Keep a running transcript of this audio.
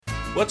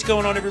What's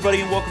going on, everybody,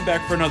 and welcome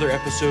back for another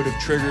episode of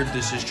Triggered.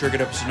 This is Triggered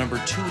episode number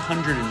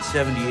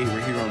 278.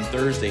 We're here on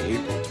Thursday,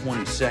 April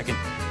 22nd.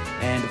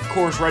 And, of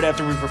course, right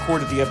after we've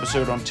recorded the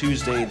episode on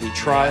Tuesday, the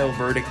trial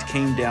verdict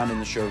came down in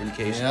the Chauvin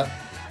case. Yep.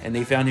 And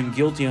they found him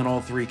guilty on all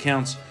three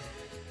counts.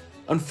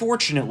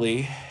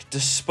 Unfortunately,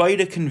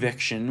 despite a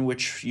conviction,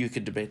 which you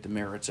could debate the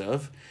merits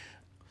of,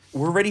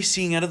 we're already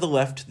seeing out of the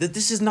left that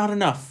this is not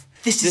enough.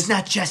 This is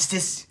not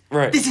justice.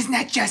 Right. This is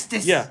not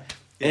justice. Yeah.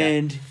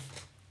 And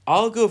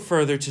I'll go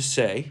further to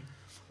say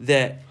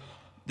that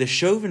the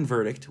Chauvin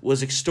verdict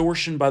was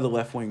extortion by the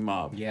left-wing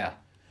mob. Yeah.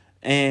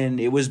 And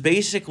it was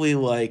basically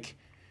like,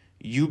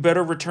 you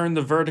better return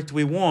the verdict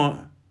we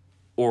want,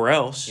 or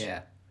else.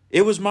 Yeah.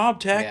 It was mob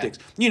tactics.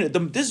 Yeah. You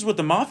know, this is what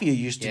the mafia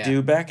used to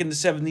do back in the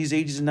 70s,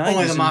 80s, and 90s.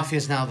 Only the mafia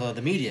is now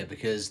the media,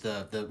 because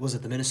was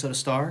it the Minnesota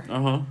Star?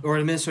 Uh-huh. Or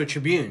the Minnesota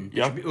Tribune?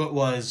 Yep. It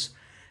was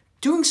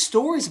doing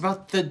stories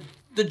about the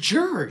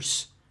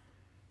jurors.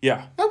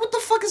 Yeah. Now, what the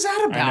fuck is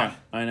that about?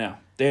 I know.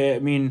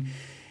 It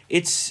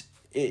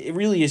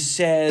really is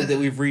sad that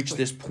we've reached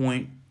this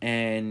point,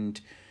 and,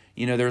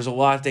 you know, there's a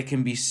lot that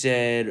can be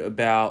said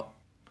about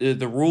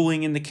the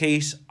ruling in the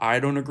case.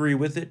 I don't agree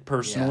with it,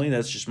 personally. Yeah.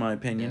 That's just my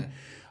opinion. Yeah.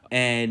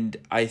 And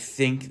I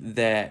think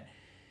that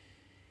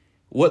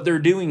what they're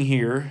doing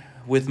here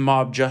with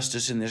mob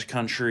justice in this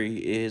country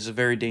is a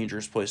very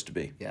dangerous place to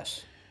be.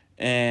 Yes.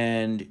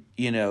 And,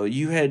 you know,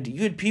 you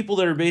had people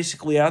that are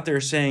basically out there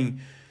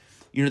saying,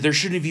 you know, there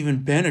shouldn't have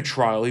even been a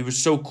trial. He was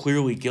so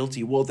clearly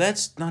guilty. Well,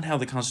 that's not how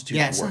the Constitution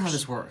works. Yeah, it's not how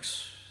this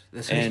works.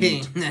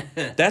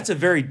 That's a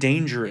very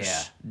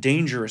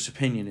dangerous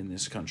opinion in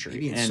this country.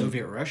 Maybe in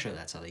Soviet Russia,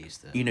 that's how they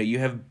used to. You know, you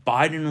have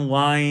Biden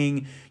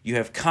lying. You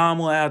have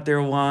Kamala out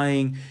there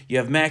lying. You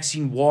have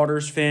Maxine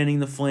Waters fanning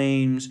the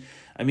flames.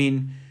 I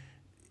mean,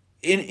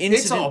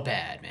 it's all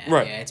bad, man.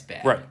 Right. Yeah, it's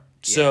bad. Right.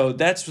 So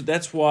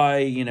that's why,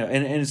 you know,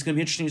 and it's going to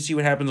be interesting to see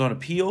what happens on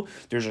appeal.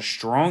 There's a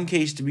strong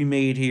case to be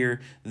made here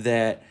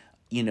that,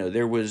 you know,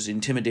 there was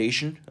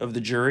intimidation of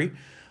the jury.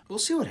 We'll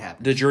see what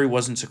happens. The jury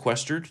wasn't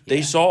sequestered. Yeah.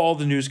 They saw all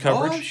the news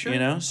coverage, sure. You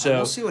know. So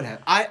we'll see what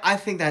happens. I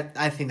think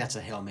that's a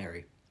Hail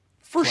Mary.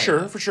 For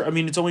sure. I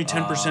mean, it's only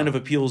 10% of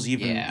appeals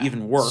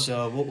even work.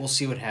 So we'll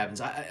see what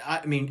happens.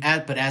 I mean,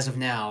 but as of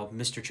now,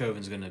 Mr.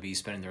 Chauvin's going to be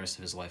spending the rest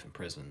of his life in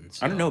prison.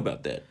 So. I don't know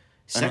about that.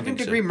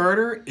 Second-degree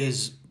murder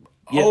is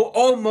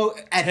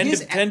almost at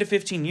 10 to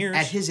 15 years.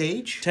 At his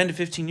age? 10 to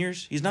 15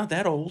 years. He's not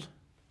that old.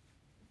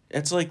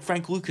 It's like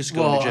Frank Lucas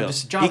going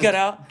to jail. He got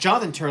out.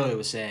 Jonathan Turley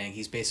was saying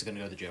he's basically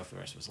going to go to jail for the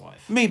rest of his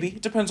life. Maybe.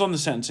 It depends on the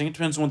sentencing. It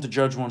depends on what the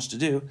judge wants to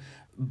do.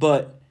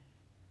 But,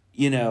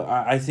 you know,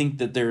 I think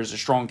that there's a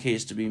strong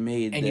case to be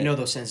made. And you know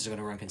those sentences are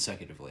going to run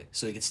consecutively.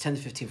 So he gets 10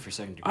 to 15 for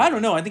second degree. I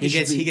don't know. I think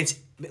he gets,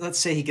 let's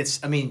say he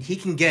gets, I mean, he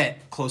can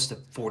get close to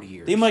 40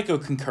 years. They might go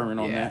concurrent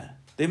on that.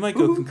 They might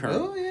go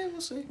concurrent. Oh, yeah, we'll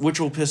see. Which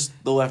will piss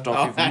the left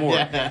off even more.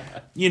 Yeah.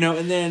 You know,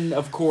 and then,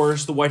 of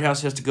course, the White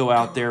House has to go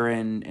out there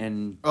and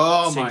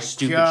say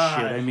stupid shit.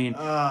 I mean,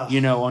 you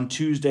know, on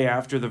Tuesday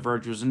after the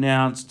verdict was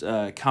announced,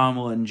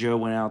 Kamala and Joe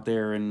went out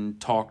there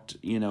and talked,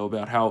 you know,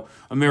 about how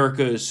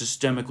America is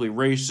systemically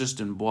racist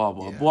and blah,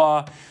 blah,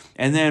 blah.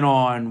 And then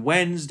on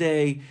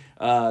Wednesday,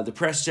 the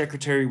press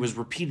secretary was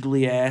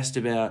repeatedly asked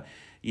about,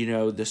 you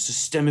know, the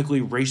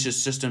systemically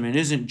racist system, and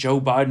isn't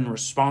Joe Biden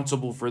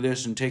responsible for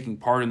this and taking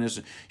part in this?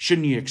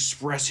 Shouldn't he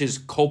express his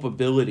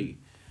culpability?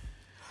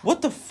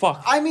 What the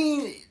fuck? I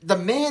mean, the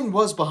man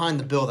was behind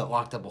the bill that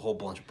locked up a whole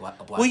bunch of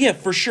black Well, yeah,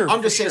 for sure.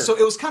 I'm just saying, so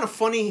it was kind of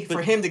funny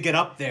for him to get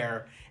up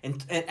there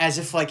and as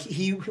if like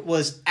he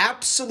was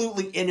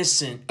absolutely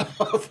innocent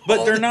of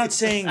But they're not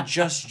saying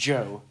just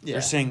Joe. Yeah.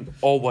 They're saying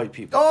all white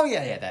people. Oh,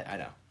 yeah, that I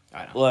know.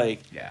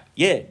 Like,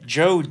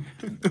 Joe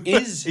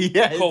is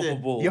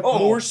culpable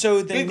more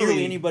so than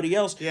nearly anybody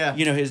else. Yeah.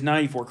 You know, his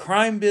 94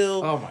 crime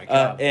bill. Oh, my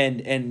God.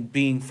 And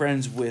being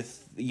friends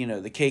with, you know,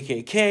 the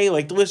KKK.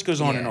 Like, the list goes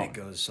on and on. It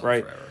goes on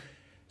right? forever.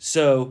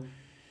 So,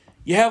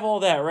 you have all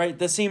that, right?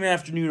 The same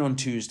afternoon on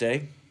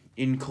Tuesday,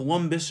 in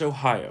Columbus,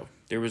 Ohio,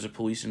 there was a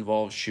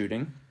police-involved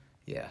shooting.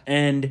 Yeah.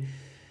 And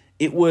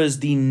it was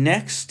the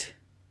next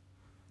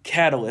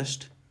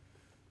catalyst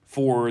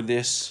for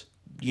this,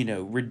 you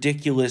know,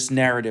 ridiculous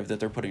narrative that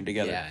they're putting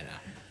together. Yeah, I know.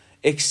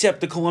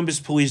 Except the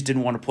Columbus police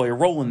didn't want to play a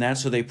role in that,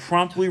 so they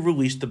promptly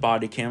released the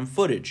body cam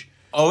footage.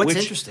 Oh, it's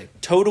interesting.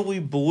 Totally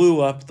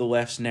blew up the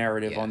left's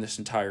narrative on this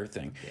entire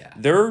thing. Yeah.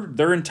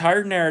 Their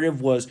entire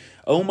narrative was,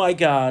 oh my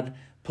God,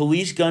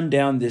 police gunned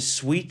down this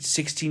sweet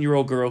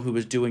 16-year-old girl who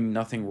was doing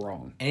nothing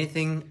wrong.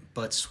 Anything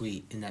but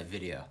sweet in that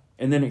video.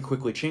 And then it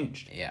quickly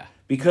changed. Yeah.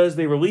 Because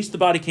they released the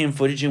body cam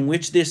footage in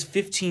which this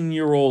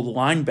 15-year-old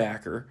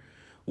linebacker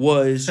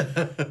was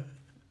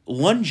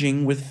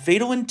lunging with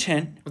fatal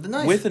intent with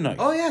a knife.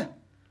 Oh, yeah.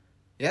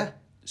 Yeah.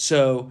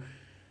 So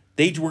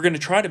they were going to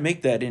try to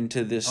make that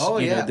into this, know,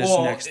 this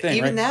next thing.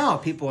 Even right? now,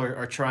 people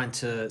are trying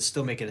to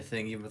still make it a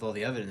thing, even with all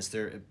the evidence.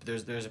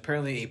 There's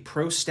apparently a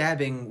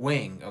pro-stabbing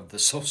wing of the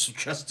social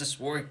justice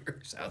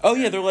warriors out there. Oh,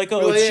 yeah. They're like,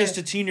 it's just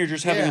a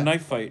teenagers having a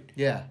knife fight.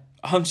 Yeah.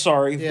 I'm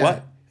sorry. Yeah.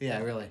 What?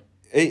 Yeah, really.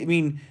 I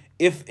mean,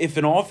 if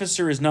an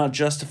officer is not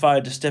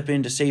justified to step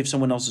in to save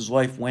someone else's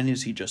life, when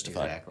is he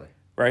justified? Exactly.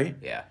 Right?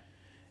 Yeah.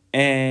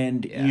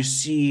 And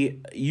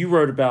you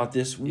wrote about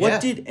this.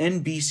 What did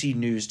NBC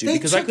News do?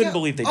 Because I couldn't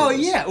believe they did this. Oh,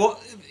 yeah. Well,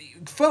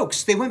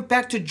 folks, they went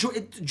back to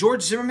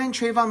George Zimmerman,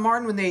 Trayvon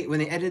Martin, when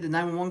they edited the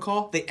 911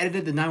 call. They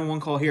edited the 911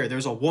 call here.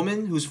 There's a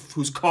woman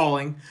who's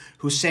calling,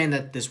 who's saying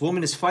that this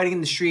woman is fighting in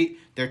the street.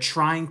 They're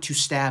trying to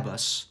stab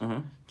us.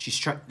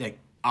 She's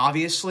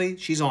obviously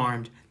she's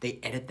armed. They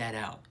edit that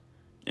out.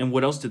 And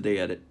what else did they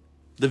edit?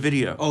 The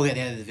video. Oh, yeah,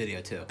 they edited the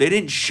video, too. They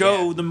didn't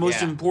show the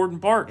most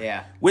important part.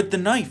 Yeah. With the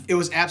knife. It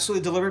was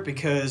absolutely deliberate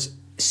because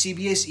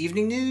CBS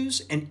Evening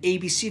News and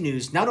ABC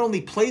News not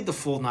only played the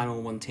full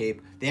 911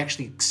 tape, they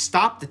actually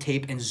stopped the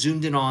tape and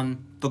zoomed in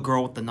on the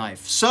girl with the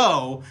knife.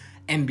 So,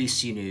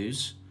 NBC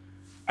News.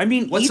 I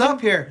mean, what's up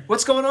here?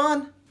 What's going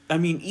on? I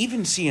mean,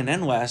 even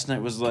CNN last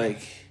night was like...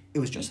 It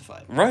was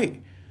justified.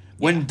 Right.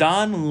 When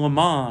Don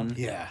Lemon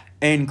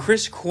and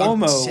Chris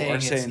Cuomo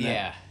are saying that.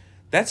 Yeah.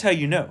 That's how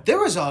you know. It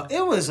was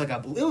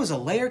a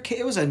layer cake.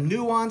 It was a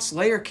nuanced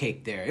layer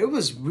cake there. It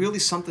was really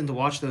something to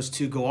watch those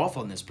two go off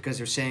on this because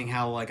they're saying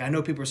how, like, I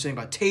know people are saying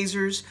about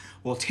tasers.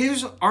 Well,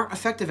 tasers aren't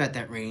effective at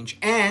that range,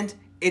 and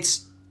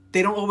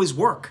they don't always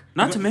work.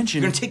 Not to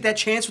mention, you're gonna take that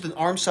chance with an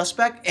armed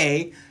suspect.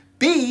 A,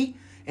 B,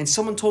 and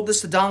someone told this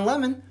to Don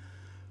Lemon.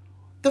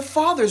 The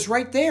father's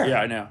right there.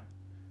 Yeah, I know.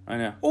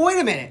 Well, wait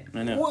a minute.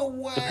 I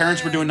know. The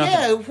parents were doing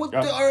nothing.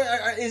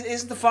 Yeah,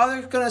 isn't the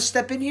father going to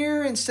step in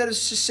here instead of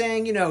just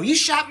saying, you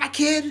shot my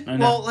kid? I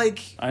know. Well,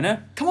 I know.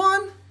 Come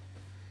on.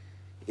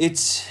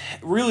 It's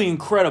really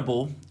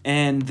incredible,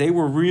 and they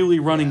were really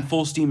running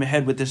full steam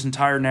ahead with this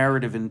entire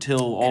narrative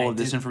until all of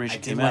this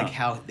information came out. I like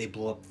how they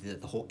blew up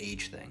the whole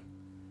age thing.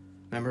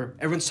 Remember?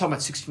 Everyone's talking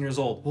about 16 years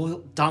old.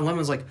 Well, Don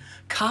Lemon's like,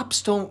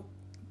 cops don't,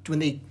 when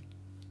they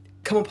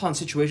come upon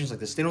situations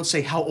like this, they don't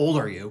say, how old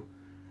are you?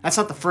 That's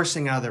not the first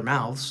thing out of their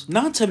mouths.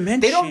 Not to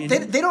mention...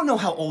 They don't know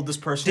how old this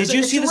person is. Did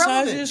you see the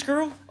size of this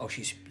girl? Oh,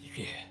 she's...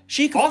 Yeah.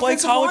 She could play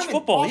college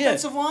football.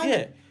 Offensive lineman.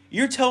 Yeah.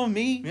 You're telling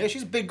me... Yeah,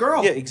 she's a big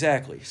girl. Yeah,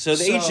 exactly. So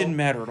the age didn't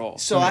matter at all.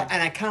 So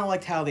I kind of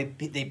liked how they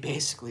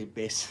basically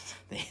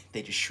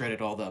they just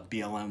shredded all the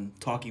BLM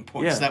talking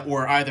points that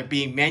were either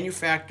being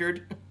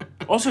manufactured...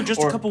 Also,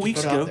 just a couple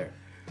weeks ago...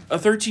 A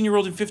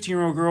 13-year-old and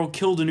 15-year-old girl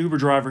killed an Uber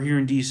driver here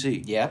in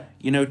D.C. Yeah.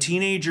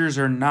 Teenagers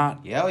are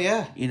not,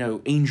 yeah.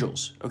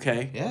 Angels,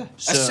 okay? Yeah.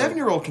 So, a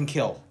 7-year-old can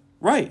kill.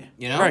 Right.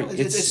 Right.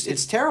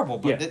 It's terrible,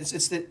 but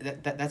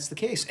that's the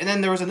case. And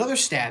then there was another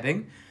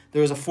stabbing.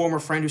 There was a former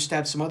friend who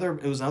stabbed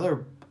it was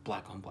another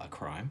black-on-black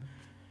crime.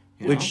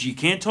 Which you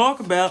can't talk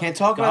about. Can't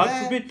talk about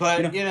that, forbid.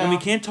 But, And we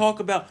can't talk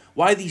about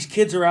why these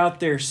kids are out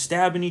there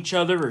stabbing each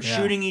other or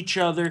shooting each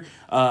other.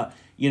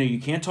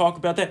 You can't talk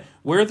about that.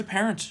 Where are the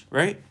parents,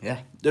 right? Yeah.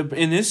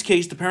 In this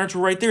case, the parents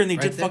were right there, and they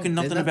did fucking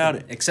nothing about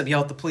it. Except yell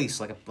at the police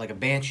like a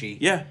banshee.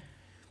 Yeah.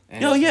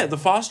 The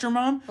foster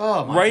mom,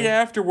 right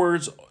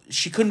afterwards,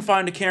 she couldn't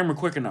find a camera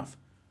quick enough.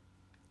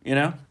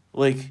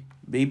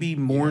 Maybe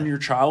mourn your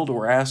child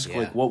or ask,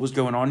 what was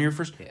going on here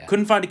first. Yeah.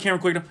 Couldn't find a camera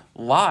quick enough.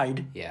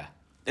 Lied. Yeah.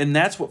 And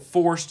that's what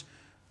forced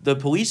the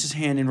police's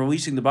hand in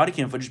releasing the body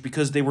cam footage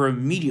because they were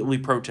immediately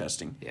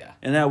protesting. Yeah.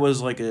 And that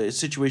was like a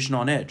situation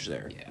on edge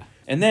there. Yeah.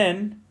 And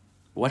then,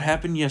 what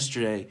happened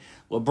yesterday?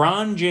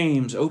 LeBron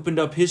James opened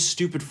up his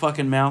stupid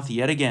fucking mouth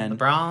yet again.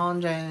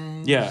 LeBron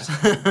James. Yeah.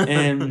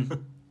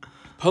 And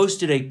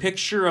posted a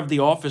picture of the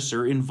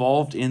officer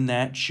involved in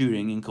that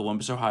shooting in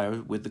Columbus,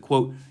 Ohio, with the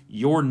quote,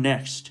 "You're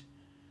next,"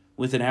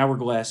 with an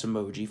hourglass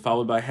emoji,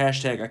 followed by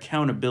hashtag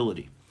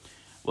accountability.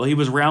 Well, he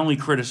was roundly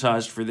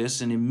criticized for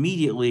this and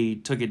immediately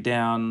took it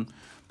down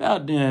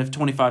about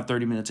 25,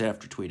 30 minutes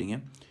after tweeting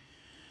it.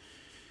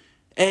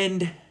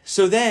 And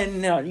so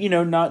then,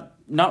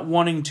 not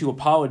wanting to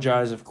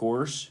apologize, of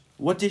course,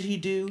 what did he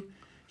do?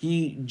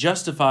 He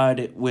justified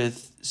it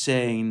with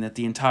saying that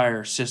the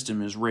entire system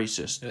is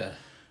racist. Yeah.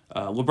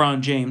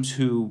 LeBron James,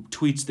 who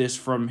tweets this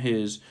from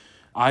his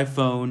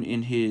iPhone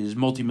in his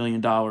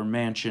multi-million-dollar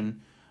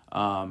mansion,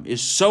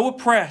 is so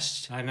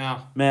oppressed. I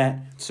know.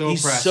 Matt.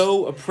 He's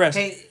so oppressed.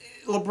 Hey,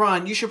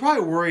 LeBron, you should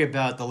probably worry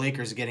about the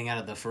Lakers getting out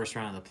of the first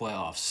round of the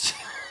playoffs.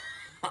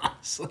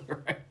 Honestly,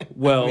 right?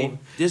 Well,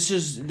 this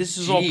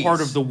is all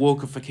part of the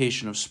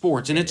wokeification of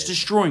sports, and it's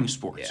destroying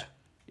sports. Yeah.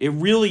 It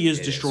really is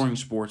destroying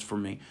sports for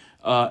me.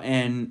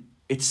 And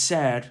it's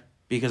sad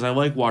because I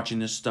like watching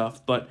this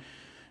stuff, but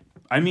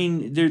I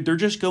mean they're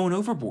just going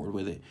overboard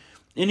with it.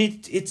 And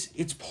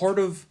it's part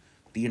of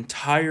the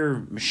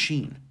entire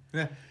machine.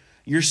 Yeah.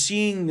 You're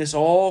seeing this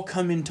all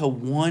come into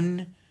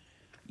one,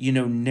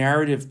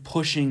 narrative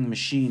pushing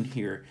machine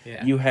here.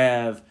 Yeah. You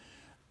have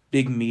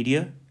big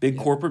media,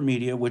 corporate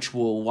media, which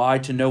will lie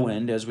to no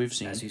end, as we've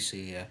seen. As you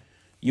see, yeah.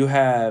 You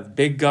have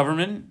big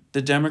government,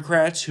 the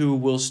Democrats, who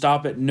will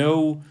stop at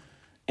no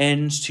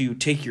ends to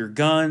take your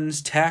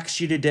guns,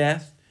 tax you to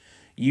death.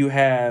 You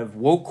have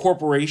woke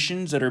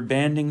corporations that are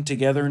banding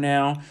together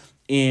now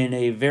in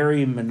a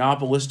very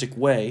monopolistic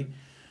way,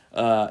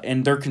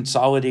 and they're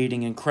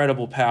consolidating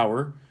incredible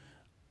power.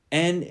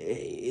 And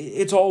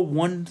it's all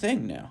one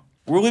thing now.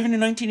 We're living in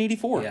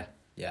 1984.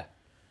 Yeah.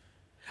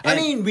 I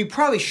mean, we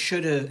probably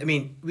should have. I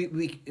mean,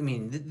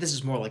 this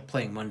is more like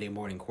playing Monday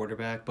morning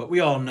quarterback. But we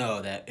all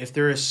know that if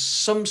there is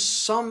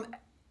some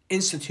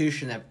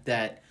institution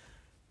that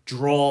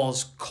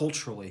draws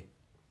culturally,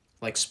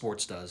 like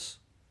sports does,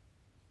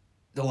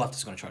 the left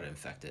is going to try to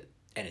infect it,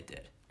 and it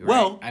did. Right?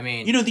 Well, I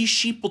mean, these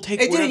sheep will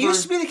take. It didn't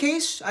used to be the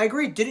case. I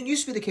agree. It didn't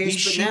used to be the case.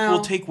 These but sheep now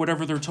will take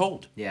whatever they're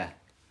told. Yeah.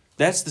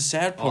 That's the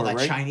sad part, all that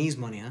right? Chinese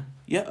money, huh?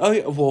 Yeah. Oh,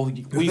 yeah. Well,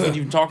 we can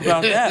even talk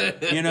about that.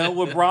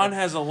 LeBron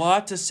has a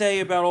lot to say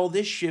about all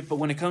this shit, but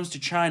when it comes to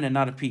China,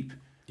 not a peep.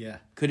 Yeah.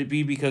 Could it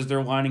be because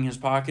they're lining his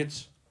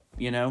pockets?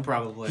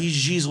 Probably.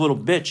 He's a little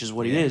bitch, is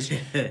what he is,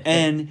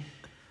 and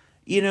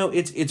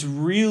it's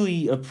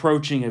really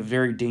approaching a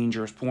very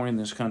dangerous point in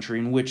this country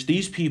in which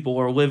these people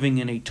are living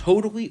in a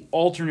totally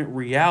alternate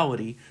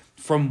reality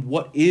from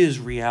what is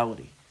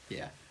reality.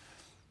 Yeah.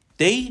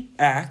 They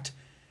act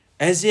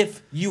as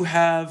if you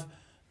have,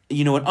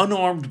 an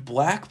unarmed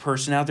black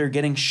person out there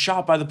getting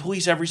shot by the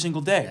police every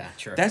single day. Yeah,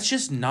 true. That's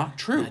just not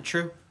true. Not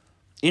true.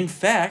 In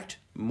fact,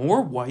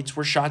 more whites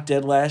were shot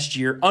dead last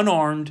year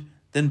unarmed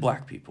than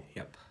black people.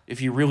 Yep.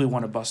 If you really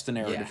want to bust the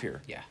narrative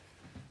here. Yeah.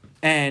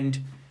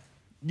 And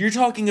you're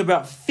talking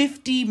about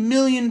 50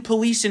 million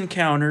police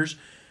encounters,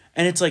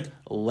 and it's like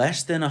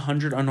less than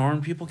 100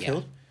 unarmed people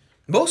killed?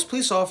 Most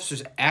police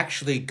officers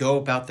actually go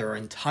about their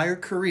entire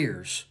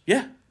careers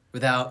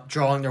without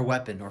drawing their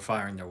weapon or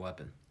firing their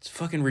weapon. It's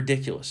fucking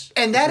ridiculous.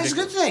 And that is a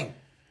good thing.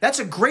 That's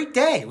a great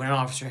day when an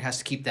officer has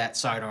to keep that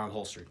sidearm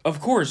holstered. Of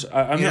course.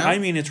 I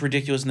mean, it's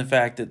ridiculous in the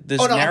fact that this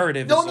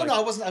narrative No, is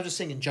I wasn't. I was just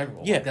saying in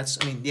general. Yeah.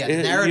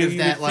 The narrative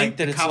that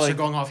the cops are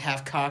going off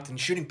half-cocked and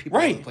shooting people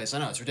all over the place. I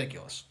know, it's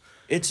ridiculous.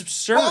 It's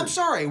absurd. Well, I'm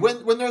sorry.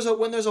 When there's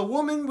a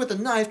woman with a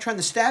knife trying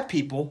to stab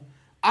people,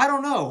 I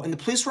don't know, and the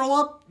police roll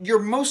up, you're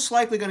most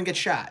likely going to get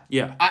shot.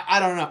 Yeah. I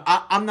don't know.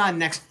 I'm not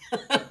next.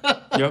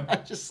 Yep.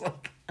 I'm just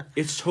like...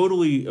 It's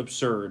totally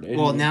absurd.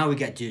 Well, now we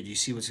got... Dude, you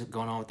see what's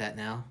going on with that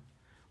now?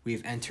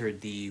 We've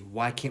entered the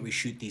why can't we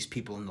shoot these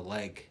people in the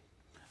leg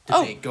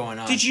debate going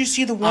on. Did you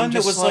see the one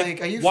that was like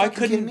are you why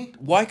kidding me?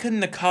 Why couldn't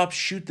the cops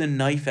shoot the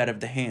knife out of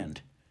the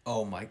hand?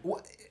 Oh my...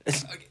 What?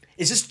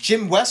 Is this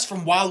Jim West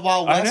from Wild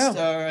Wild West?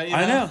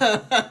 I know.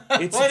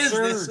 It's what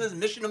absurd. Is this? Is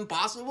Mission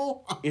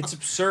Impossible? It's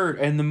absurd.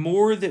 And the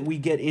more that we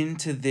get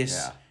into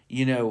this,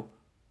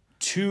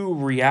 two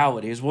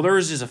realities. Well,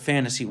 theirs is a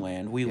fantasy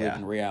land. We live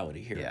in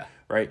reality here,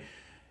 right?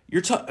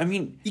 I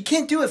mean, you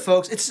can't do it,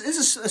 folks. It's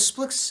a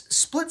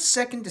split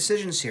second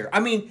decisions here.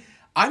 I mean,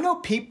 I know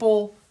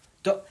people.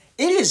 It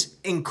is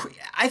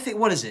I think,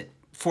 what is it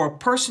for a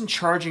person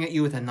charging at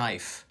you with a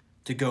knife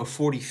to go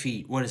 40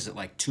 feet? What is it,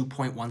 like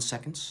 2.1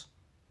 seconds?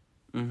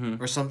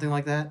 Or something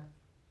like that.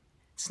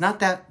 It's not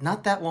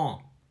that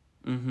long.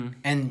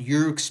 And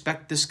you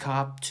expect this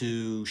cop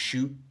to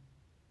shoot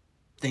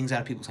things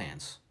out of people's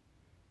hands.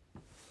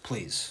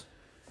 Please.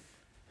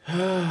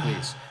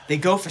 Please. They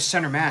go for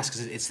center mass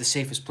because it's the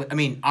safest place. I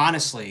mean,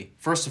 honestly,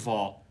 first of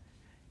all,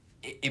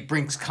 it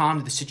brings calm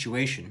to the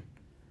situation.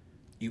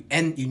 You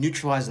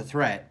neutralize the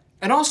threat.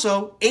 And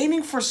also,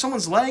 aiming for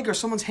someone's leg or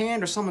someone's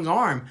hand or someone's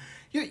arm,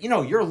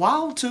 you're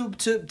allowed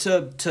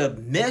to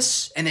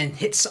miss and then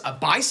hit a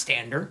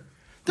bystander.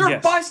 There are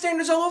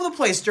bystanders all over the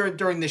place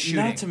during this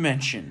shooting. Not to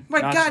mention...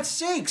 God's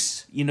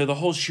sakes. The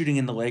whole shooting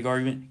in the leg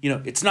argument,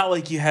 it's not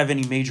like you have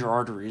any major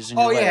arteries in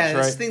your legs,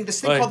 right?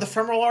 This thing called the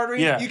femoral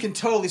artery, you can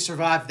totally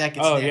survive if that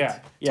gets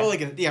nicked.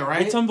 Totally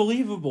right? It's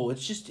unbelievable.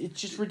 It's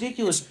just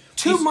ridiculous.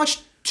 Too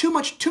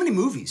many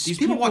movies. These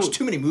people watch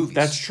too many movies.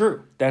 That's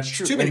true.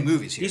 Too many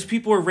movies here. These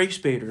people are race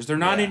baiters. They're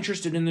not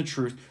interested in the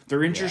truth.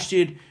 They're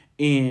interested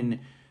in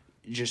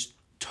just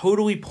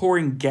totally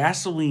pouring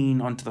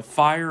gasoline onto the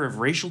fire of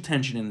racial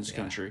tension in this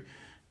country.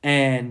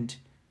 And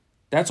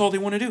that's all they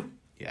want to do.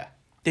 Yeah.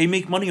 They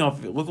make money off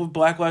of it. Look at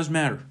Black Lives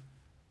Matter,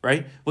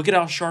 right? Look at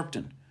Al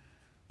Sharpton.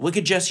 Look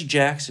at Jesse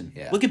Jackson.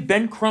 Yeah. Look at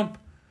Ben Crump,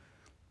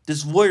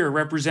 this lawyer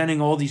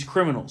representing all these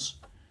criminals.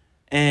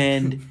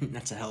 And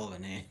that's a hell of a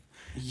name.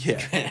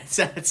 Yeah.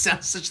 It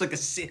sounds such like a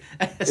seedy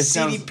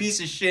piece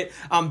of shit.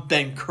 I'm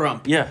Ben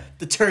Crump. Yeah.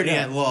 The attorney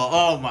at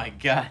law. Oh, my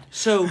God.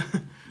 So...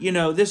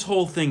 this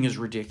whole thing is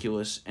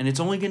ridiculous, and it's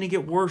only going to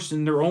get worse.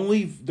 And they're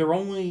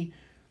only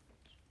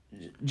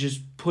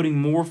just putting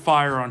more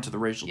fire onto the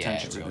racial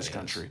tensions of this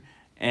country,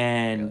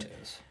 and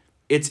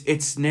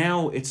it's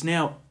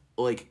now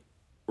like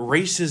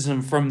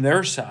racism from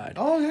their side.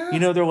 Oh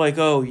yeah. They're like,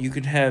 oh, you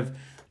could have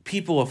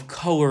people of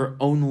color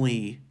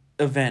only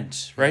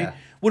events, right? Yeah.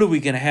 What are we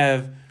going to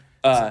have?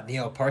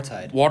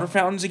 Neo-apartheid. Water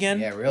fountains again?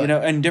 Yeah, really.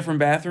 And different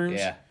bathrooms.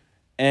 Yeah.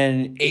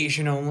 And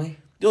Asian only.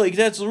 Like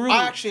that's really.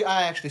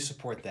 I actually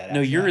support that.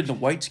 No, you're in the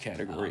whites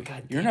category. Oh,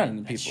 God, you're not in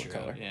the people of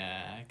color.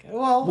 Yeah.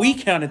 Well, we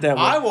count it that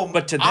way.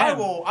 But to them, I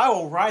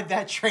will ride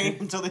that train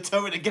until they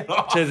tell me to get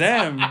off. To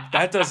them,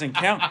 that doesn't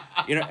count.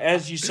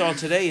 As you saw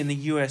today in the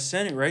U.S.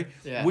 Senate, right?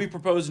 Yeah. We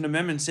proposed an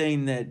amendment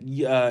saying that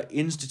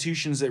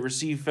institutions that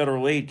receive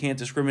federal aid can't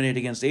discriminate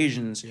against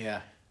Asians.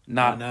 Yeah.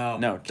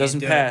 No, it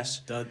doesn't pass.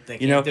 They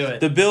can't do it.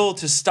 The bill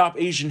to stop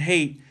Asian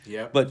hate,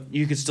 Yep. but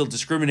you can still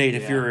discriminate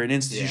if you're an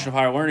institution of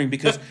higher learning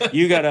because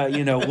you gotta,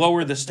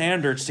 lower the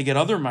standards to get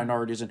other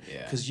minorities in.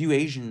 Because you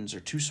Asians are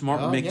too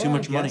smart and make too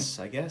much money.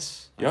 I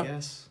guess.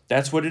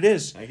 That's what it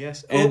is. I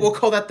guess. And we'll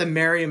call that the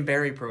Marion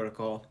Barry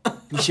Protocol.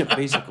 Yeah,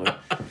 basically.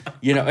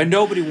 And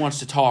nobody wants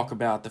to talk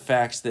about the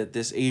facts that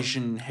this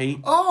Asian hate.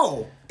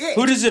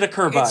 Who does it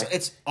occur by?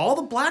 It's all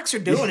the blacks are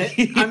doing it.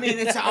 I mean,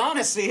 it's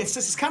honestly,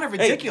 it's kind of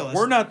ridiculous. Hey,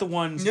 we're not the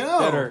ones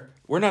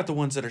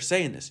that are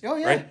saying this. Oh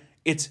yeah. Right?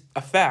 It's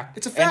a fact.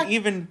 It's a fact. And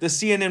even the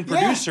CNN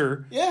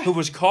producer who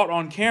was caught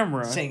on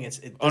camera saying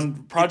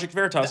on Project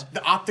Veritas.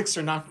 The optics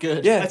are not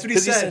good. Yeah, that's what he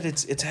said. He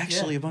said it's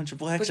actually a bunch of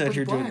blacks out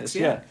here doing this.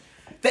 Yeah.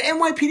 The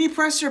NYPD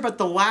presser about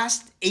the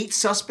last 8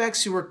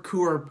 suspects who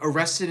were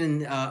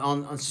arrested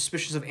on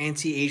suspicions of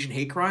anti-Asian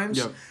hate crimes.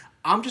 Yep.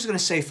 I'm just gonna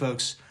say,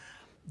 folks,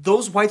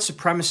 those white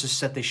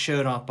supremacists that they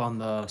showed up on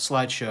the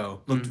slideshow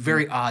looked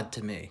very odd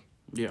to me.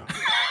 Yeah.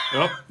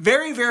 Yep.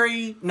 Very,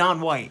 very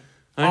non-white.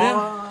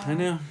 I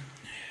know.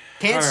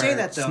 Can't say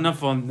that though.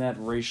 Enough on that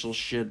racial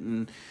shit,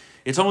 and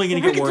it's only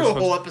going to get worse. We can do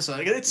a whole episode.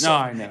 I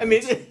know. I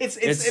mean,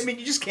 I mean,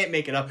 you just can't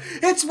make it up.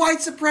 It's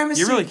white supremacy.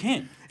 You really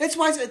can't. It's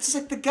white. It's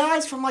like the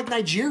guys from like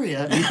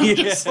Nigeria. I'm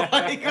just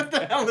like, what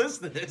the hell is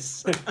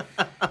this?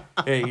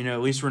 Hey,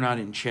 at least we're not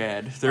in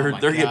Chad. They're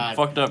getting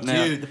fucked up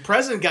now. Dude, the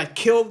president got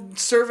killed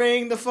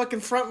surveying the fucking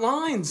front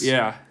lines.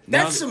 Yeah,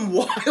 that's some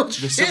wild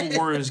shit. The Civil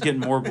War is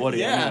getting more bloody.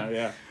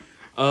 Yeah.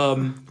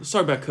 Let's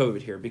talk about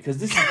COVID here because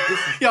this is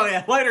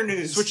lighter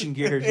news. Switching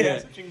gears,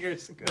 switching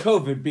gears.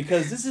 COVID,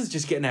 because this is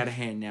just getting out of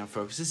hand now,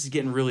 folks. This is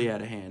getting really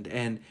out of hand,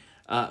 and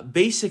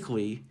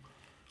basically,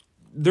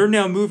 they're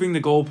now moving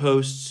the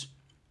goalposts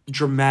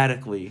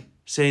dramatically,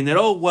 saying that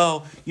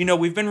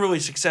we've been really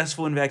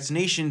successful in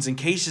vaccinations and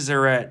cases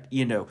are at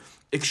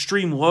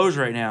extreme lows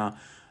right now,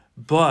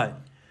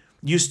 but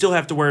you still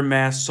have to wear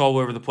masks all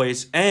over the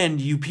place, and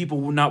you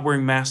people not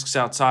wearing masks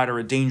outside are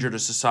a danger to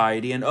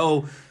society. And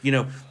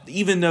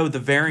even though the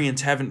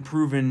variants haven't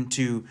proven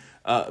to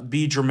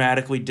be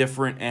dramatically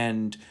different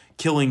and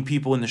killing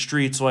people in the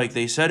streets like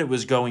they said it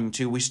was going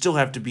to, we still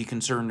have to be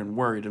concerned and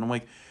worried. And I'm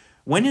like,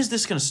 when is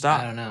this going to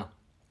stop? I don't know.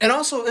 And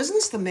also, isn't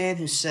this the man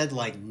who said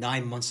like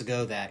 9 months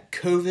ago that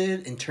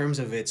COVID, in terms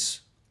of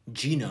its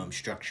genome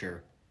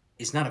structure,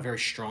 is not a very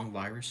strong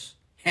virus?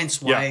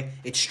 Hence why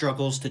it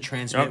struggles to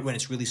transmit when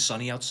it's really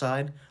sunny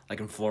outside, like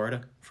in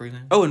Florida, for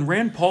example. Oh, and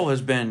Rand Paul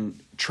has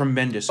been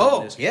tremendous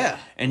on this. Oh, yeah.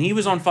 And he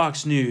was on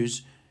Fox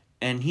News,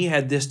 and he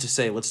had this to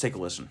say. Let's take a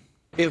listen.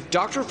 If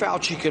Dr.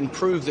 Fauci can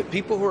prove that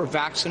people who are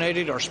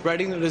vaccinated are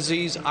spreading the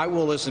disease, I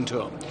will listen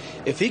to him.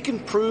 If he can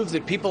prove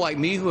that people like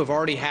me who have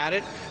already had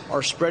it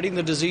are spreading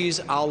the disease,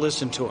 I'll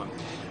listen to him.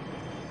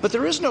 But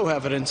there is no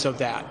evidence of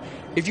that.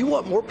 If you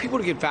want more people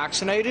to get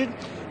vaccinated,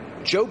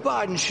 Joe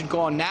Biden should go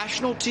on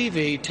national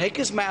TV, take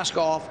his mask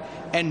off,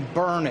 and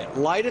burn it.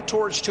 Light a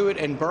torch to it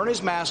and burn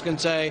his mask and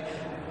say,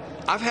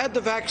 I've had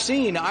the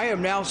vaccine. I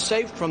am now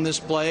safe from this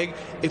plague.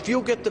 If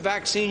you'll get the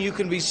vaccine, you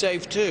can be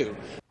safe too.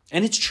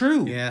 And it's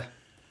true. Yeah.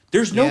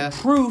 There's no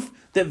proof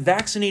that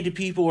vaccinated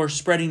people are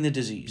spreading the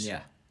disease.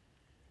 Yeah.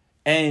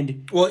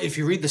 And well, if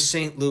you read the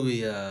St.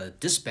 Louis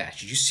Dispatch,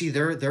 did you see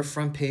their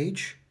front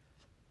page?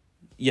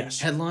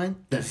 Yes. Headline: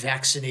 the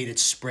vaccinated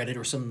spread it,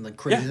 or something like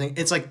crazy thing.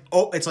 It's like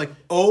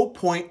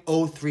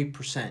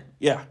 0.03%.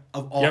 Yeah.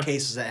 Of all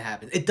cases that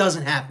happen. It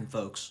doesn't happen,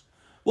 folks.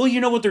 Well, you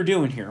know what they're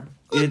doing here.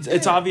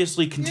 It's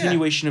obviously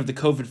continuation of the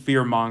COVID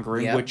fear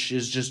mongering, which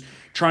is just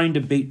trying to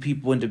bait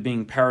people into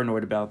being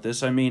paranoid about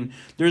this. I mean,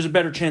 there's a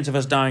better chance of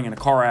us dying in a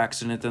car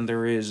accident than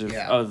there is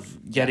of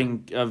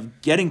getting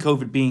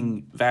COVID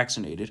being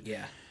vaccinated.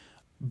 Yeah.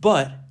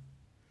 But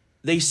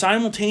they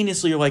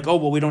simultaneously are like, oh,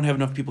 well, we don't have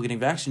enough people getting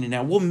vaccinated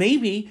now. Well,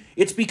 maybe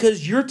it's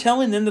because you're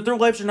telling them that their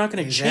lives are not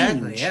going to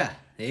change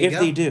if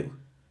they do.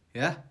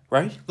 Yeah.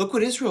 Right? Look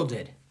what Israel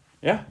did.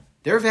 Yeah.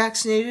 They're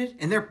vaccinated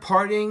and they're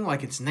partying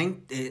like it's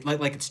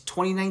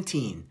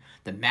 2019.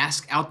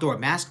 The outdoor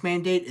mask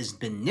mandate has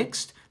been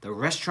nixed. The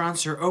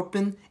restaurants are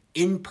open.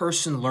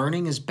 In-person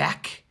learning is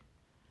back.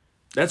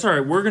 That's all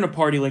right. We're going to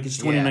party like it's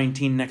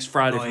 2019 next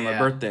Friday for my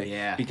birthday.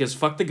 Yeah. Because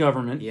fuck the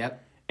government.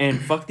 Yep. And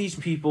fuck these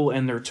people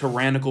and their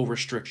tyrannical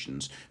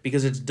restrictions.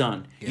 Because it's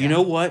done. Yeah. You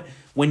know what?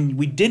 When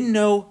we didn't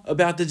know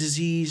about the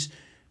disease,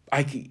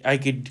 I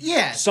could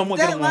somewhat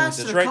get along with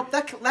this, right?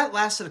 That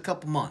lasted a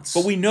couple months.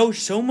 But we know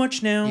so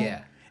much now.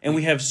 Yeah. And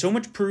we have so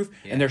much proof.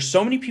 Yeah. And there's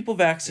so many people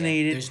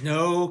vaccinated. There's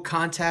no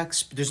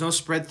contacts. There's no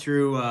spread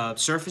through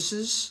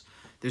surfaces.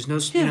 There's no,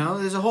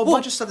 there's a whole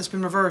bunch of stuff that's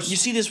been reversed. You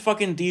see this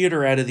fucking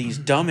theater out of these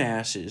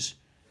dumbasses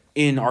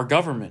in our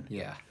government.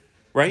 Yeah.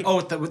 Right? Oh,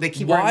 they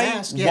keep wearing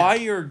masks? Yeah. Why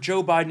are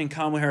Joe Biden and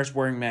Kamala Harris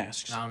wearing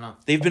masks? I don't know.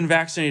 They've been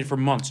vaccinated for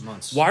months.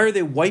 Why are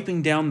they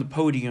wiping down the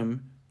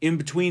podium in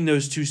between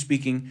those two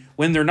speaking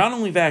when they're not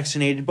only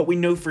vaccinated, but we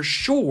know for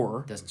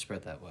sure... It doesn't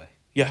spread that way.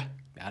 Yeah.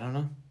 I don't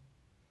know.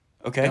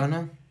 Okay. I don't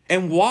know.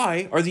 And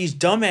why are these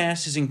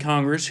dumbasses in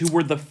Congress who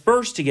were the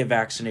first to get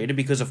vaccinated,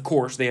 because of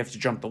course they have to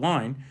jump the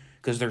line,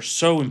 because they're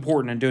so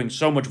important and doing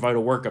so much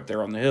vital work up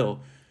there on the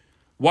Hill,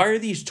 Why are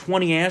these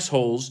 20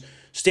 assholes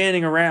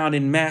standing around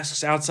in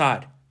masks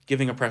outside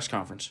giving a press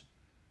conference?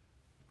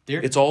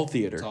 It's all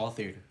theater. It's all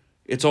theater.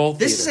 It's all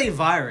theater. This is a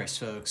virus,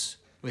 folks,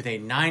 with a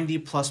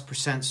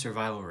 90+%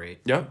 survival rate.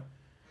 Yep.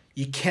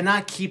 You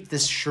cannot keep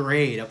this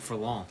charade up for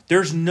long.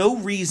 There's no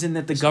reason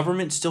that the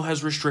government still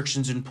has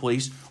restrictions in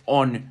place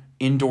on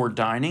indoor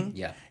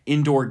dining,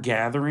 indoor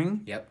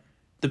gathering. Yep.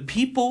 The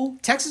people...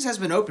 Texas has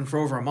been open for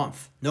over a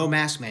month. No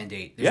mask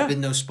mandate. There's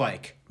been no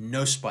spike.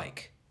 No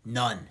spike.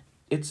 None.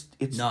 It's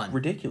None.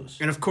 Ridiculous.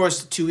 And of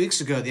course, 2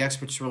 weeks ago, the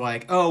experts were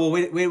like, "Oh,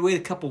 well, wait a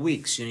couple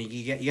weeks.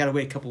 You got to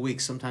wait a couple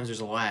weeks. Sometimes there's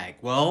a lag."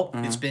 Well,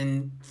 it's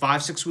been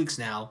 5-6 weeks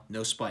now.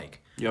 No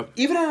spike. Yep.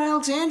 Even in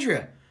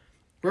Alexandria,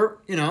 where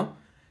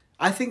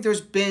I think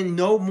there's been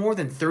no more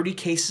than 30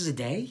 cases a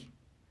day.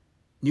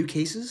 New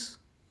cases.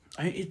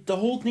 The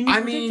whole thing is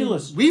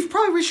ridiculous. We've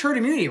probably reached herd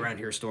immunity around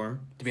here, Storm,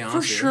 to be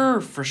honest.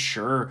 For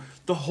sure.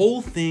 The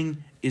whole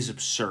thing is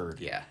absurd.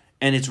 Yeah.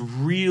 And it's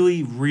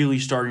really, really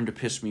starting to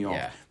piss me off.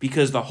 Yeah.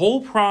 Because the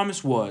whole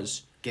promise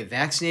was... Get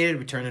vaccinated,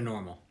 return to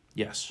normal.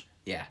 Yes.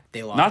 Yeah,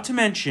 they lied. Not to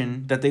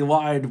mention that they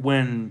lied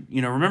when,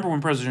 remember when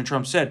President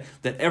Trump said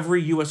that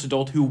every U.S.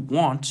 adult who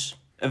wants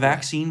a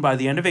vaccine by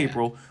the end of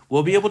April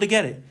will be able to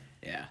get it.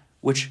 Yeah.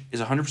 Which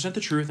is 100%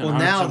 the truth. And well,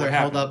 now they're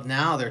held up.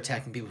 Now they're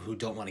attacking people who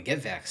don't want to get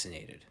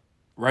vaccinated.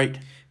 Right.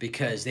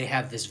 Because they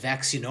have this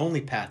vaccine-only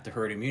path to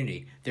herd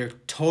immunity. They're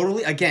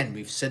totally, again,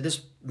 we've said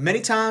this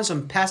many times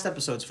on past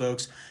episodes,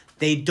 folks,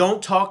 they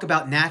don't talk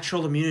about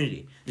natural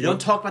immunity. They don't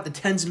talk about the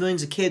tens of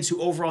millions of kids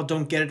who overall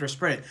don't get it or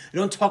spread it. They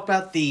don't talk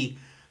about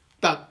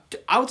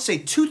I would say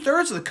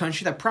 2/3 of the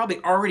country that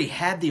probably already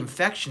had the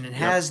infection and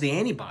has the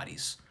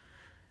antibodies.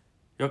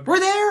 Yep.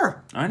 We're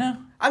there. I know.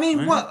 I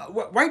mean,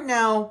 what right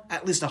now,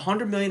 at least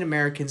 100 million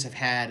Americans have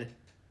had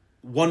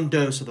one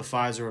dose of the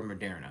Pfizer or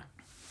Moderna.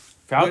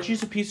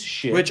 Fauci's a piece of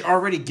shit. Which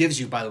already gives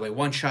you, by the way,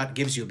 one shot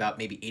gives you about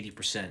maybe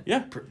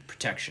 80%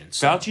 protection.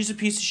 So. Fauci's a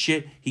piece of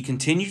shit. He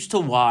continues to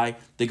lie.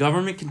 The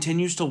government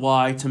continues to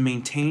lie to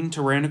maintain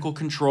tyrannical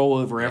control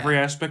over every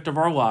aspect of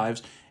our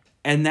lives.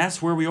 And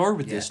that's where we are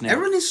with this now.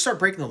 Everyone needs to start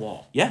breaking the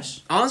law.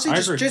 Yes. Honestly,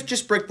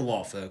 just break the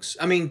law, folks.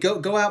 I mean, go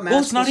out maskless. Well,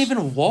 it's not even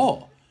a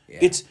law. Yeah.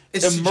 It's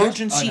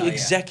emergency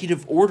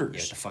executive orders.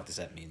 Yeah, what the fuck does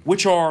that mean?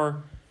 Which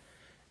are,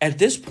 at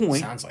this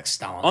point, sounds like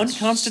Stalin.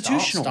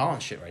 Unconstitutional. Stalin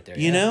shit right there.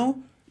 You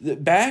know?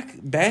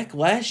 Back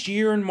last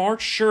year in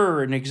March,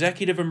 sure, an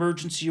executive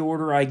emergency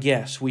order, I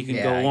guess. We can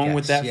go along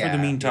with that for the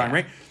meantime,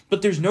 right?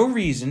 But there's no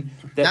reason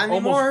that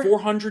almost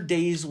 400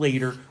 days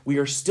later, we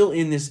are still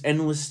in this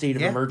endless state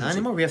of emergency. Not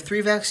anymore. We have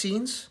 3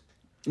 vaccines.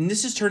 And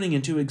this is turning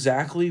into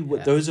exactly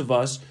what those of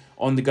us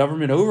on the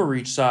government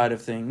overreach side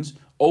of things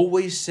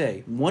always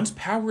say. Once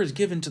power is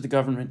given to the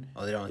government,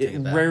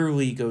 it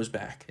rarely goes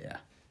back. Yeah.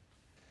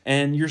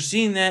 And you're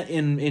seeing that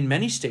in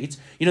many states.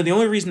 The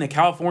only reason that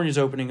California is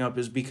opening up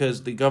is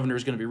because the governor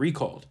is going to be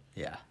recalled.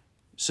 Yeah.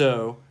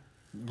 So,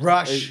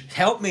 Rush,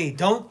 help me!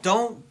 Don't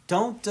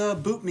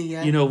boot me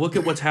yet. Look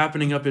at what's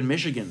happening up in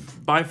Michigan.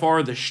 By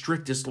far the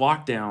strictest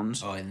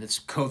lockdowns. Oh, and it's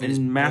COVID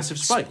and massive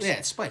spikes. Yeah,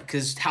 it's spiked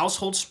because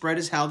household spread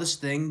is how this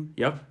thing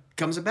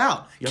comes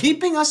about. Yep.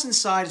 Keeping us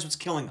inside is what's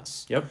killing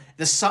us. Yep.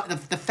 The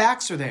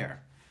facts are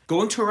there.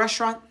 Going to a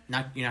restaurant,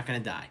 you're not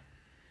going to die.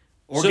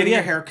 Or getting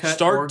a haircut.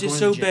 Start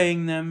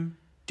disobeying them.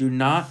 Do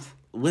not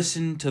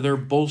listen to their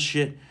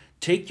bullshit.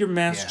 Take your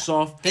masks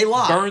off. They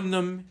lie. Burn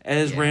them,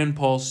 as Rand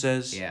Paul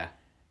says. Yeah.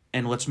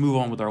 And let's move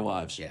on with our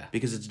lives. Yeah.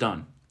 Because it's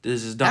done.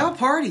 This is done. Have a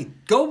party.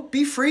 Go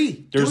be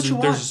free. Do what you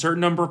want. There's a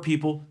certain number of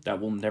people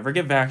that will never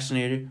get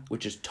vaccinated,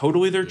 which is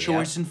totally their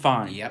choice and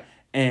fine. Yep.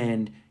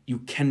 And you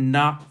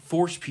cannot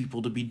force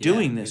people to be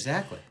doing this.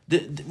 Exactly.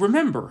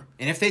 Remember.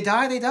 And if they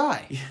die, they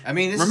die. I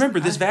mean,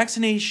 this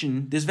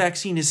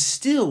vaccine is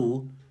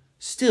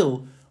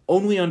still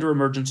only under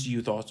emergency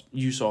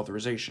use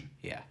authorization.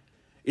 Yeah.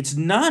 It's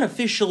not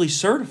officially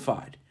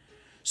certified.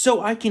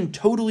 So I can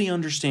totally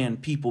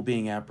understand people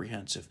being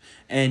apprehensive.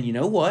 And you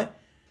know what?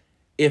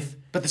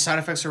 But the side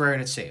effects are rare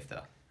and it's safe,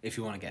 though, if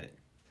you want to get it.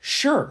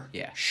 Sure.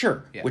 Yeah.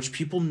 Sure. Yeah. Which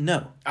people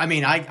know. I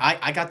mean,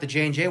 I got the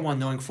J&J one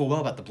knowing full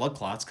well about the blood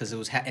clots because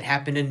it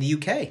happened in the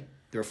UK.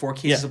 There were 4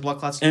 cases of blood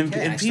clots in the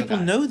UK. And people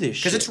know this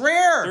shit. Because it's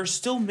rare. They're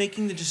still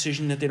making the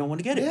decision that they don't want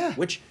to get it. Yeah.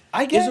 Which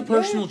is a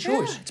personal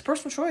choice. It's a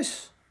personal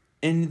choice.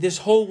 And this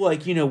whole,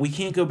 we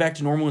can't go back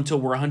to normal until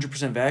we're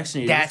 100%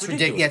 vaccinated. That's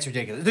ridiculous. Yeah, it's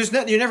ridiculous.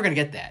 You're never going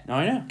to get that. No,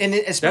 I know. And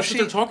that's what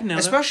they're talking now.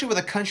 Especially with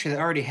a country that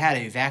already had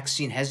a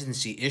vaccine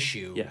hesitancy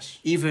issue. Yes.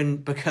 Even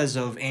because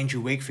of Andrew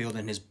Wakefield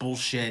and his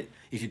bullshit,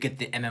 if you get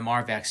the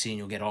MMR vaccine,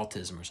 you'll get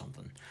autism or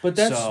something. But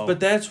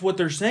that's what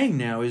they're saying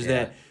now is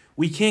that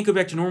we can't go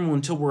back to normal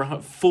until we're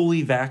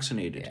fully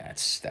vaccinated. Yeah,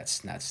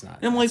 that's not.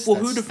 And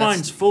who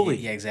defines fully?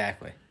 Yeah,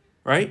 exactly.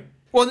 Right?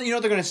 Well, you know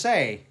what they're going to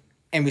say,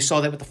 and we saw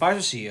that with the Pfizer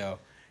CEO.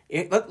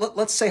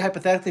 Let's say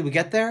hypothetically we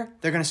get there,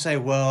 they're going to say,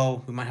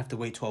 well, we might have to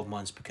wait 12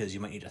 months because you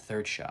might need a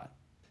 3rd shot.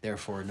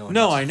 Therefore, no one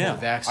I know.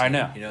 I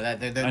know.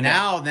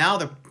 Now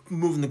they're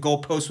moving the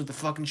goalposts with the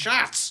fucking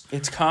shots.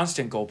 It's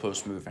constant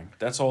goalpost moving.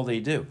 That's all they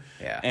do.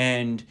 Yeah.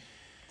 And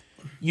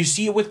You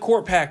see it with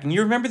court packing.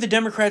 You remember the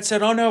Democrats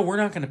said, "Oh no, we're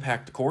not going to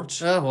pack the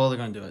courts." Well, they're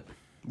going to do it.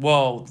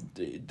 Well,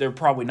 they're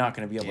probably not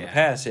going to be able to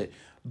pass it,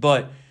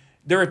 but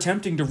they're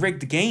attempting to rig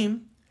the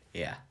game.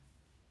 Yeah.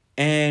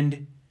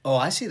 And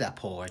I see that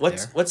poll there.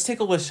 Let's take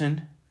a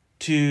listen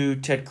to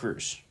Ted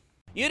Cruz.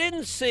 You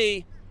didn't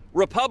see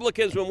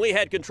Republicans, when we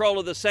had control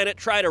of the Senate,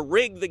 try to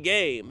rig the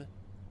game.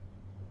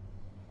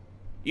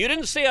 You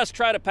didn't see us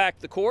try to pack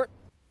the court.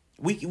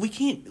 We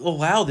can't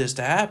allow this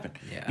to happen.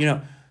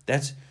 Yeah.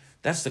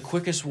 That's the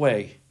quickest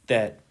way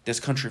that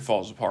this country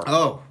falls apart.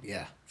 Oh,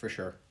 yeah, for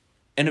sure.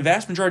 And a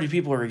vast majority of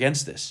people are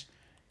against this.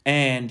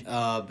 And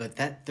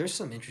but there's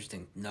some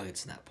interesting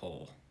nuggets in that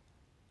poll.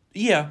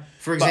 Yeah.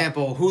 For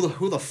example,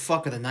 who the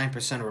fuck are the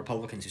 9% of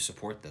Republicans who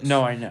support this?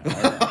 No, I know.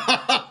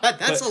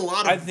 That's a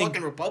lot of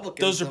fucking Republicans.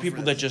 Those are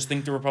people that just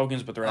think they're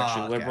Republicans, but they're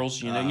actually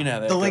liberals. You know how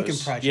that the goes. Lincoln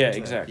Project. Yeah,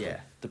 exactly. Yeah.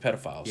 The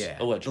pedophiles. Yeah.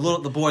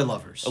 Allegedly. The boy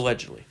lovers.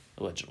 Allegedly.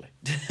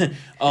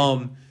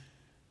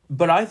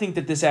 But I think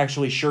that this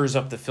actually shores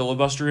up the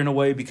filibuster in a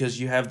way because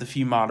you have the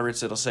few moderates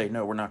that'll say,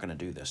 no, we're not going to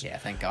do this. Yeah,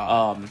 thank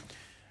God.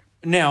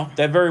 Now,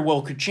 that very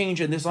well could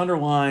change, and this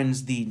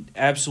underlines the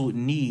absolute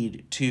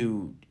need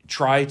to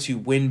try to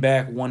win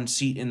back one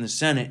seat in the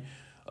Senate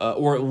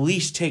or at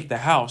least take the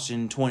House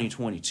in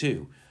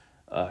 2022.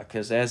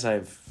 Because as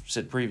I've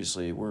said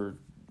previously, we're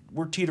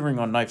teetering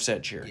on knife's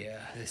edge here. Yeah,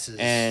 this is...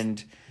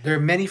 And there are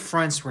many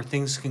fronts where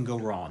things can go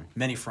wrong.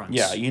 Many fronts.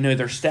 Yeah,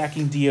 they're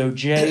stacking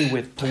DOJ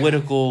with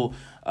political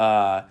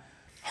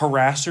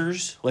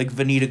harassers like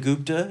Vanita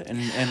Gupta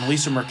and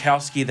Lisa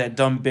Murkowski, that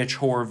dumb bitch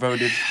whore,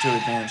 voted to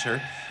advance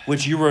her,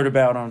 which you wrote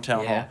about on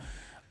Town Hall.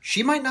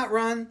 She might not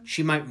run.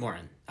 She might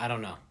run. I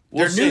don't know.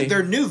 We'll see.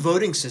 Their new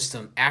voting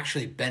system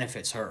actually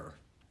benefits her.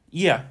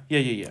 Yeah.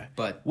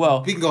 But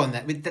we can go on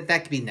that.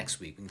 That could be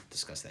next week. We can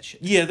discuss that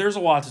shit. Yeah, there's a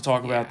lot to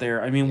talk about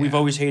there. I mean, we've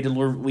always hated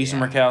Lisa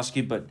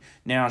Murkowski, but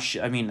now she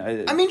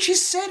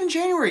said in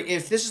January,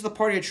 if this is the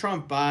party of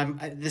Trump,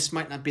 this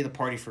might not be the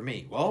party for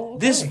me. Well,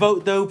 okay. This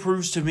vote, though,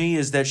 proves to me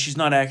is that she's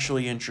not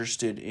actually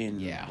interested in,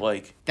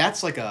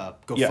 that's like a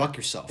fuck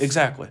yourself.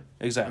 Exactly.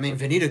 I mean,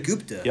 Vanita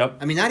Gupta. Yep.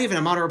 I mean, not even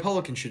a moderate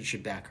Republican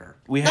should back her.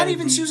 Not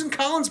even Susan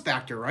Collins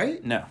backed her,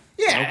 right? No.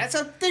 Yeah,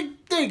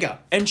 there you go.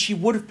 And she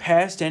would have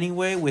passed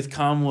anyway with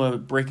Kamala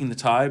breaking the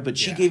tie, but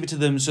she gave it to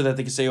them so that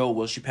they could say, oh,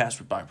 well, she passed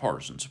with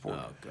bipartisan support.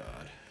 Oh,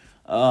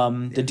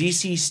 God. The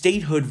D.C.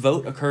 statehood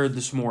vote occurred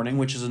this morning,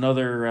 which is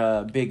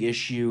another big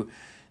issue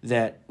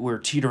that we're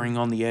teetering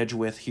on the edge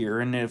with here.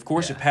 And, of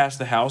course, it passed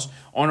the House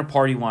on a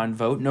party line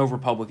vote, no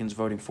Republicans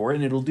voting for it,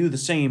 and it'll do the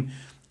same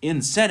in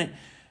the Senate.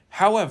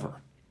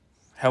 However,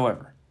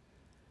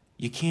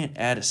 you can't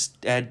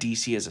add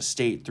D.C. as a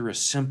state through a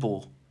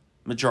simple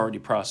majority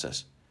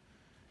process.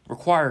 It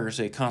requires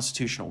a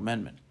constitutional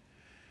amendment.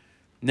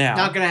 Now,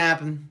 not going to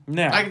happen.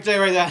 Now, I can tell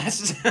you right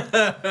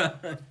now.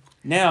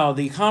 Now,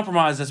 the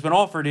compromise that's been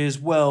offered is,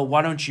 well,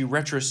 why don't you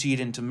retrocede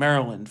into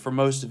Maryland for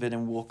most of it,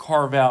 and we'll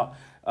carve out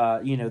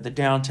the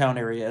downtown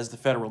area as the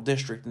federal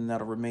district, and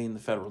that'll remain the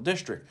federal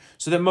district,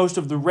 so that most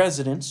of the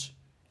residents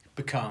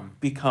become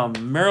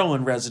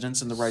Maryland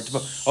residents and the right to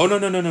vote. Oh,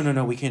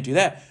 no, we can't do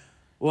that.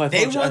 Well,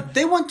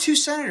 they want 2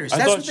 senators.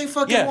 That's what they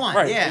fucking want.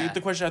 Right. Yeah. The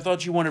question, I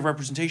thought you wanted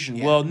representation.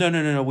 Yeah. Well,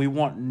 no. We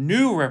want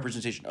new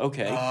representation.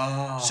 Okay.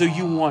 So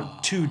you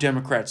want 2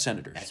 Democrat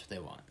senators. That's what they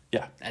want.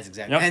 Yeah. That's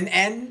exactly. Yep.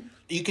 And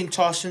you can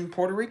toss in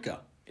Puerto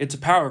Rico. It's a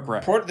power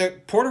grab.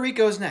 Puerto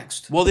Rico's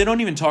next. Well, they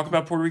don't even talk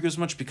about Puerto Rico as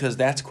much because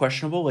that's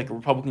questionable. Like, a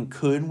Republican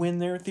could win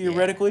there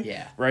theoretically.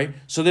 Yeah. Right?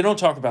 So they don't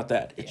talk about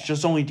that. It's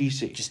just only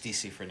D.C. Just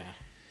D.C. for now.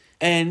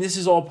 And this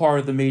is all part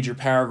of the major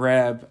power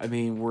grab. I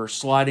mean, we're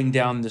sliding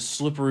down this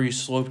slippery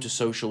slope to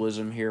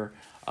socialism here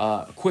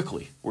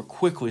quickly. We're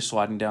quickly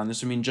sliding down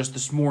this. I mean, just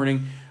this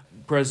morning,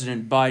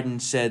 President Biden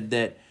said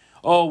that,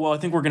 I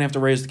think we're going to have to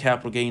raise the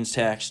capital gains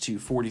tax to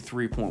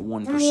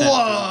 43.1% for the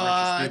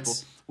richest people,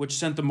 which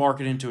sent the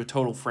market into a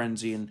total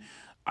frenzy. And,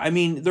 I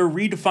mean, they're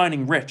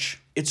redefining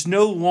rich. It's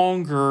no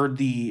longer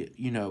the,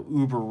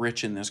 uber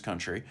rich in this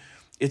country.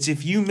 It's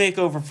if you make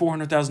over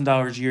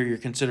 $400,000 a year, you're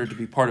considered to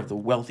be part of the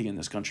wealthy in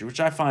this country,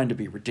 which I find to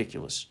be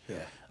ridiculous. Yeah.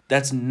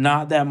 That's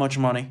not that much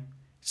money.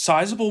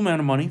 Sizable amount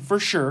of money, for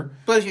sure.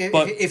 But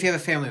if you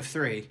have a family of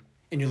 3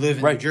 and you live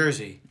in New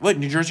Jersey. What,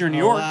 New Jersey or New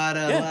York?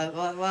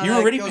 You're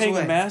already paying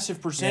away. A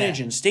massive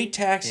percentage in state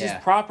taxes,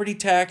 property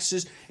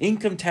taxes,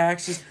 income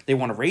taxes. They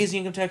want to raise the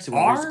income tax. They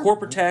want to raise the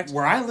corporate tax.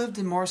 Where I lived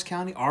in Morris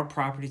County, our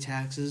property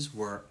taxes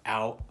were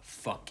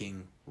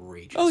out-fucking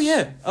outrageous. Oh,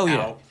 yeah.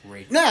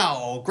 Outrageous.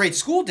 Now, great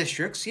school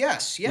districts,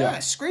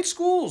 yes. Great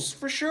schools,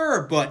 for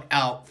sure, but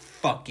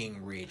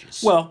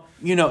out-fucking-rageous. Well,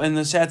 and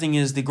the sad thing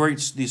is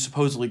the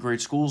supposedly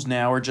great schools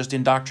now are just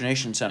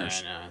indoctrination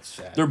centers. I know, it's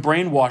sad. They're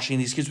brainwashing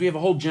these kids. We have a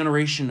whole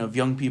generation of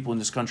young people in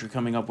this country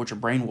coming up which are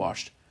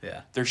brainwashed.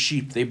 Yeah. They're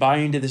sheep. They buy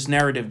into this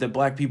narrative that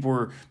black people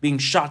are being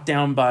shot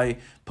down by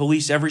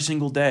police every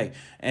single day,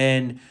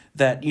 and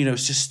that,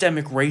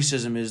 systemic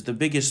racism is the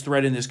biggest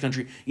threat in this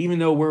country, even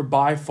though we're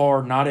by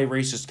far not a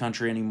racist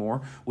country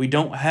anymore. We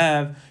don't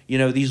have,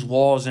 these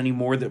laws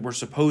anymore that were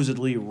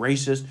supposedly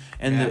racist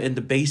and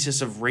the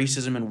basis of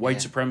racism and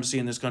white supremacy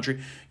in this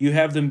country. You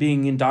have them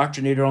being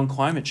indoctrinated on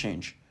climate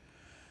change.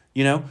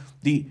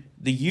 The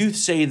youth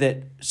say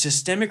that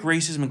systemic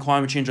racism and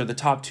climate change are the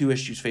top 2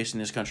 issues facing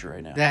this country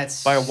right now.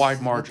 That's by a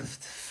wide margin.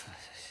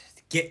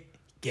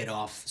 Get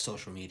off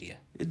social media.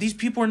 These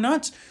people are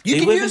nuts. You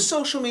can use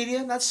social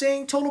media. Not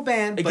saying total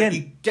ban, but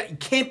you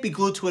can't be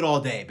glued to it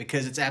all day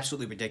because it's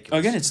absolutely ridiculous.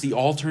 Again, it's the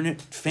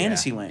alternate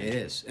fantasy land. It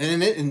is,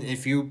 and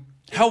if you,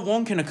 how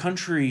long can a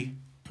country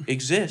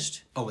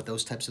exist? Oh, with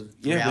those types of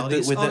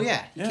realities. You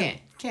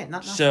can't.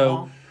 Not so.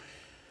 Long.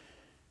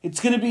 It's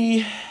going to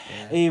be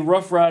a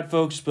rough ride,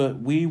 folks,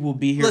 but we will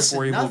be here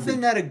for you.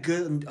 Nothing that a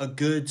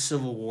good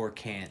civil war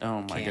can't.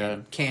 Oh my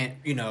God!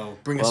 Can't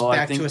bring us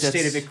back to a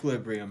state of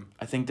equilibrium.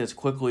 I think that's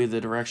quickly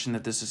the direction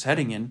that this is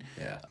heading in.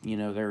 Yeah.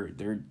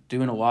 They're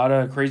doing a lot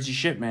of crazy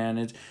shit, man.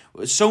 It's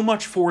so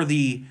much for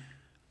the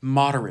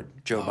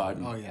moderate Joe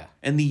Biden. Oh yeah.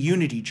 And the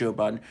unity Joe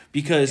Biden,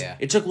 because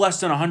it took less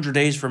than 100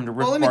 days for him to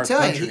rip apart the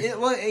country. Let me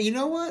tell you. You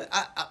know what?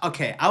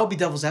 I will be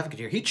devil's advocate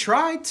here. He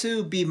tried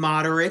to be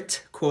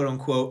moderate, quote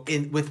unquote,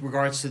 with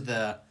regards to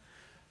the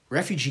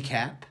refugee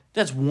cap.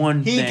 That's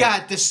one thing. He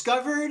got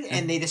discovered,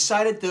 and they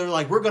decided they're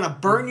like, we're gonna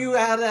burn you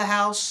out of the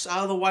house,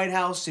 out of the White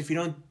House, if you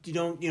don't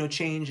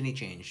change, and he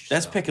changed.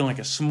 That's picking like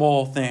a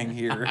small thing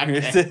here. I'm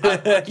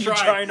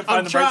trying to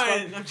find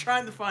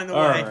the way.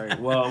 All right,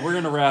 well, we're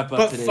gonna wrap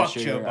up today's show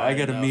here. I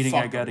got a meeting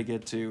I got to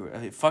get to.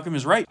 Fuck him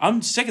is right.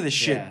 I'm sick of this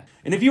shit. Yeah.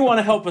 And if you want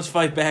to help us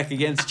fight back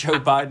against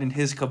Joe Biden and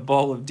his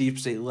cabal of deep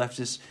state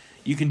leftists,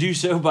 you can do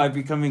so by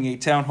becoming a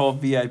Town Hall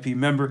VIP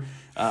member.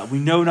 We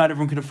know not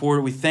everyone can afford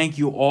it. We thank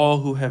you all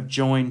who have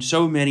joined.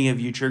 So many of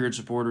you Triggered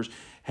supporters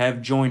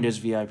have joined as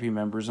VIP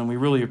members, and we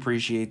really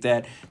appreciate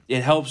that.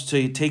 It helps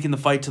to take in the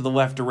fight to the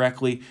left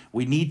directly.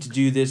 We need to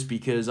do this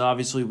because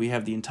obviously we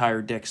have the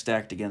entire deck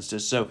stacked against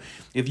us. So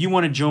if you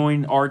want to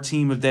join our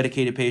team of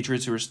dedicated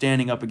patriots who are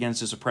standing up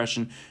against this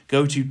oppression,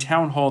 go to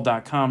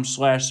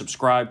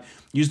townhall.com/subscribe.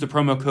 Use the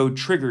promo code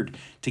TRIGGERED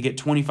to get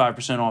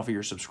 25% off of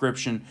your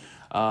subscription.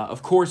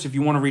 Of course, if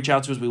you want to reach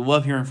out to us, we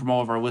love hearing from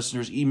all of our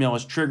listeners. Email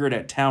us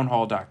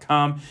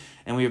triggered@townhall.com,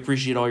 and we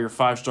appreciate all your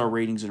 5-star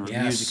ratings and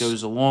reviews. Yes. It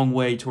goes a long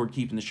way toward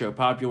keeping the show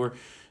popular.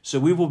 So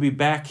we will be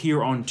back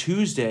here on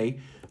Tuesday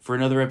for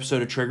another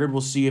episode of Triggered.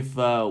 We'll see if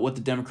what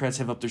the Democrats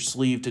have up their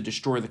sleeve to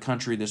destroy the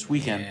country this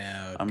weekend.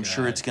 I'm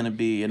sure it's going to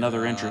be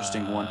another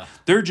interesting one.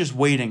 They're just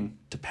waiting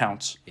to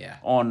pounce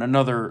on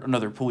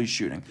another police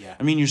shooting. Yeah.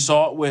 I mean, you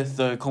saw it with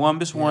the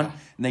Columbus one,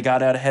 and they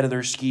got out ahead of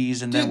their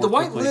skis. And then the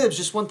white libs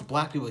just want the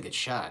black people to get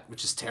shot,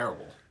 which is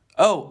terrible.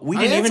 Oh, we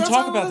didn't even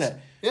talk about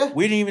that. Yeah.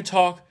 We didn't even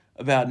talk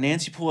about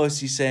Nancy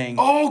Pelosi saying,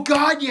 "Oh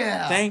God,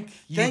 yeah, thank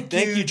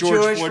you,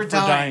 George Floyd, for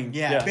dying."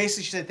 Yeah,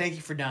 basically she said, "Thank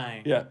you for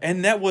dying." Yeah,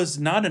 and that was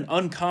not an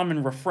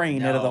uncommon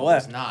refrain out of the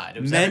left. It was not.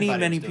 It was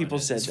many people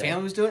said His that.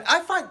 family was doing it. I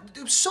find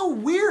it was so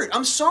weird.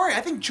 I'm sorry.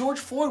 I think George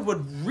Floyd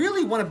would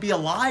really want to be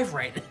alive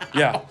right now.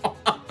 Yeah,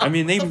 I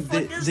mean they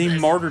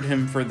martyred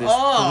him for this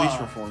police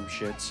reform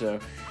shit. So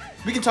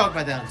we can talk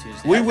about that on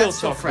Tuesday. We will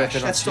talk about that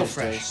on That's Tuesday. still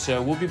fresh.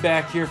 So we'll be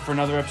back here for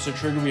another episode of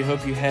Trigger. We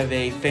hope you have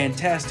a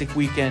fantastic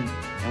weekend,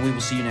 and we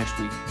will see you next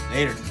week.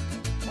 Later.